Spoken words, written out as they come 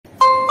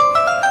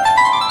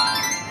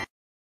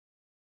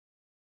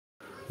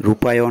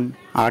রূপায়ণ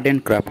art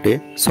and ক্রাফটে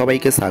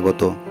সবাইকে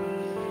স্বাগত।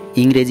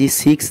 ইংরেজি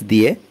 6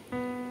 দিয়ে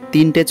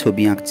 3টে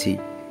ছবি আঁকছি,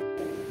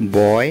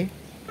 বয়,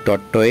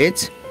 টর্টয়েজ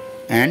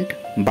অ্যান্ড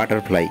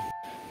বাটারফ্লাই।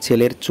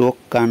 ছেলের চোখ,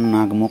 কান,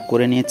 নাক, মুখ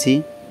করে নিয়েছি।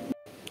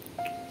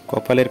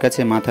 কপালের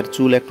কাছে মাথার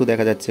চুল একটু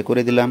দেখা যাচ্ছে,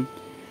 করে দিলাম।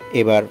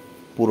 এবার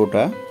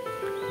পুরোটা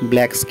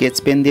ব্ল্যাক স্কেচ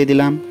পেন দিয়ে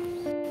দিলাম।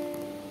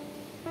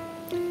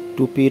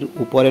 টুপির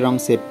উপরের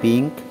অংশে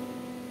পিঙ্ক,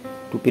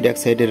 টুপির এক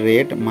সাইডে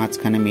রেড,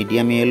 মাঝখানে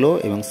মিডিয়াম ইয়েলো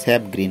এবং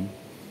স্যাপ গ্রিন।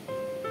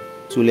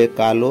 চুলে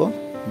কালো,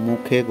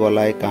 মুখে,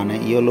 গলায়, কানে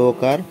ইয়েলো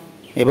কার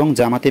এবং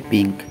জামাতে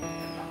পিঙ্ক।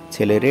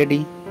 ছেলে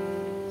রেডি।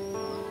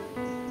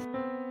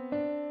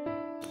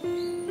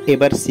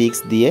 এবার 6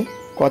 দিয়ে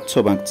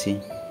কচ্ছপ আঁকছি।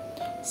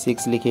 6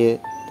 লিখে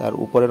তার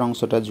উপরের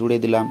অংশটা জুড়ে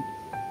দিলাম,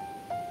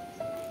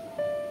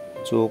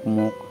 চোখ,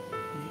 মুখ।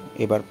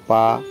 এবার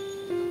পা,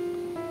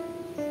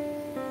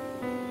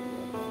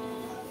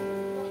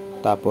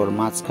 তারপর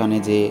মাঝখানে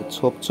যে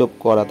ছোপ ছোপ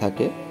করা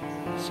থাকে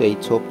সেই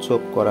ছোপ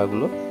ছোপ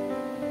করাগুলো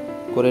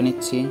করে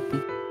নিচ্ছি।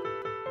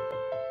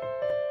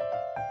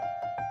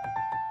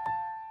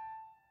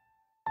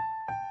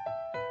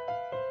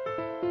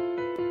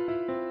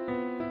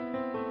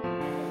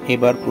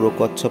 এবার পুরো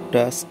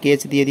কচ্ছপটা স্কেচ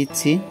দিয়ে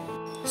দিচ্ছি।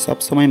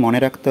 সবসময় মনে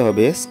রাখতে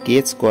হবে,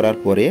 স্কেচ করার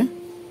পরে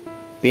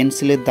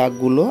পেন্সিলের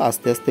দাগগুলো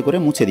আস্তে আস্তে করে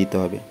মুছে দিতে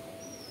হবে।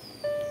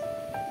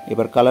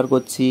 এবার কালার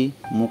করছি।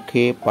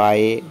 মুখে,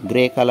 পায়ে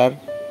গ্রে কালার,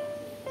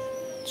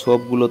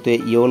 ছোপগুলোতে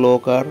ইয়েলো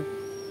কার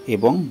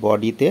এবং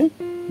বডিতে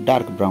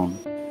ডার্ক ব্রাউন।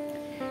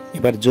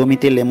 এবার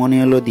জমিতে লেমন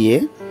ইয়েলো দিয়ে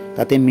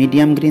তাতে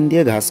মিডিয়াম গ্রিন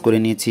দিয়ে ঘাস করে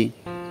নিয়েছি।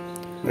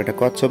 এটা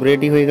কচ্ছপ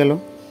রেডি হয়ে গেল।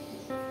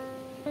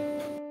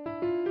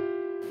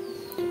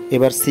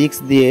 এবার 6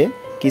 দিয়ে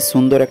কি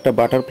সুন্দর একটা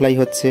বাটারফ্লাই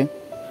হচ্ছে।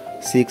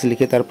 6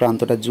 লিখে তার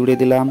প্রান্তটা জুড়ে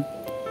দিলাম,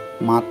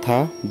 মাথা,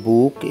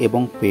 বুক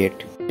এবং পেট,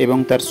 এবং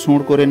তার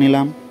সুঁড় করে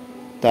নিলাম।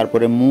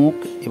 তারপরে মুখ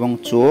এবং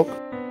চোখ।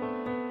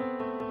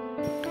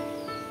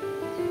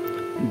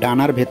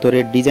 ডানার ভেতরে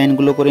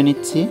ডিজাইনগুলো করে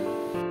নিচ্ছি।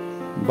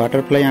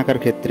 বাটারফ্লাই আঁকার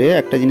ক্ষেত্রে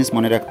একটা জিনিস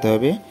মনে রাখতে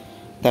হবে,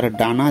 তার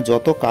ডানা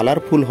যত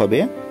কালারফুল হবে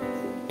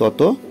তত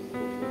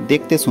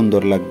দেখতে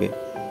সুন্দর লাগবে।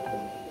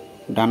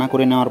 ডানা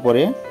করে নেওয়ার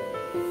পরে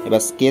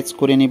এবার স্কেচ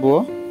করে নিব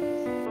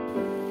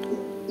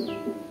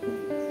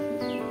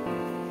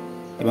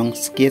এবং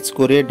স্কেচ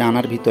করে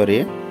ডানার ভিতরে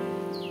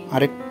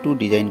আরেকটু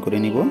ডিজাইন করে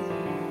নিব।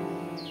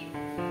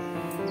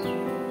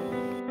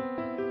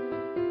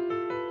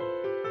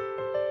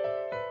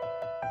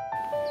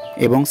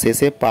 এবং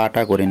শেষে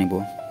পাটা করে নিব।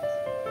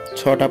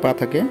 6টা পা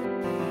থাকে।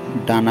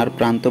 ডানার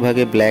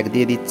প্রান্তভাগে ব্ল্যাক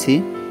দিয়ে দিচ্ছি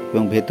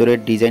এবং ভেতরের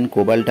ডিজাইন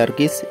কোবাল্ট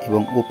টার্কিস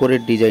এবং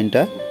উপরের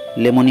ডিজাইনটা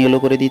লেমন ইয়েলো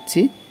করে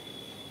দিচ্ছি,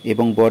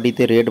 এবং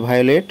বডিতে রেড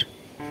ভায়োলেট,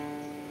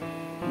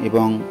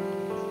 এবং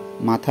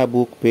মাথা,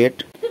 বুক, পেট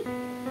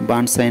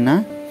বানসাইনা,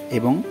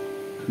 এবং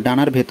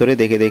ডানার ভেতরে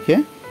দেখে দেখে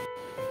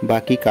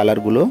বাকি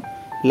কালারগুলো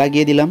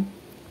লাগিয়ে দিলাম।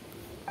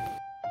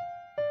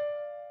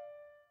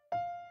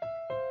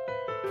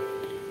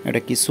 এটা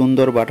কি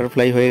সুন্দর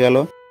বাটারফ্লাই হয়ে গেল।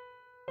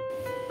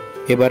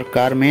 এবার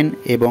কারমেন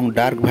এবং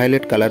ডার্ক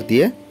ভায়োলেট কালার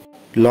দিয়ে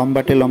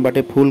লম্বাটে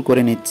লম্বাটে ফুল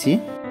করে নিচ্ছি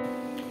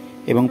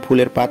এবং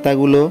ফুলের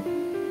পাতাগুলো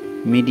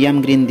মিডিয়াম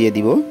গ্রিন দিয়ে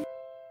দিব।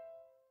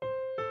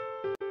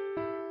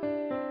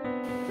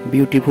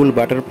 Beautiful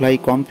butterfly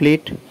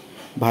complete.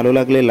 ভালো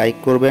লাগলে লাইক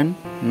করবেন,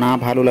 না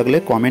ভালো লাগলে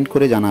কমেন্ট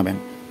করে জানাবেন।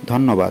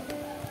 ধন্যবাদ।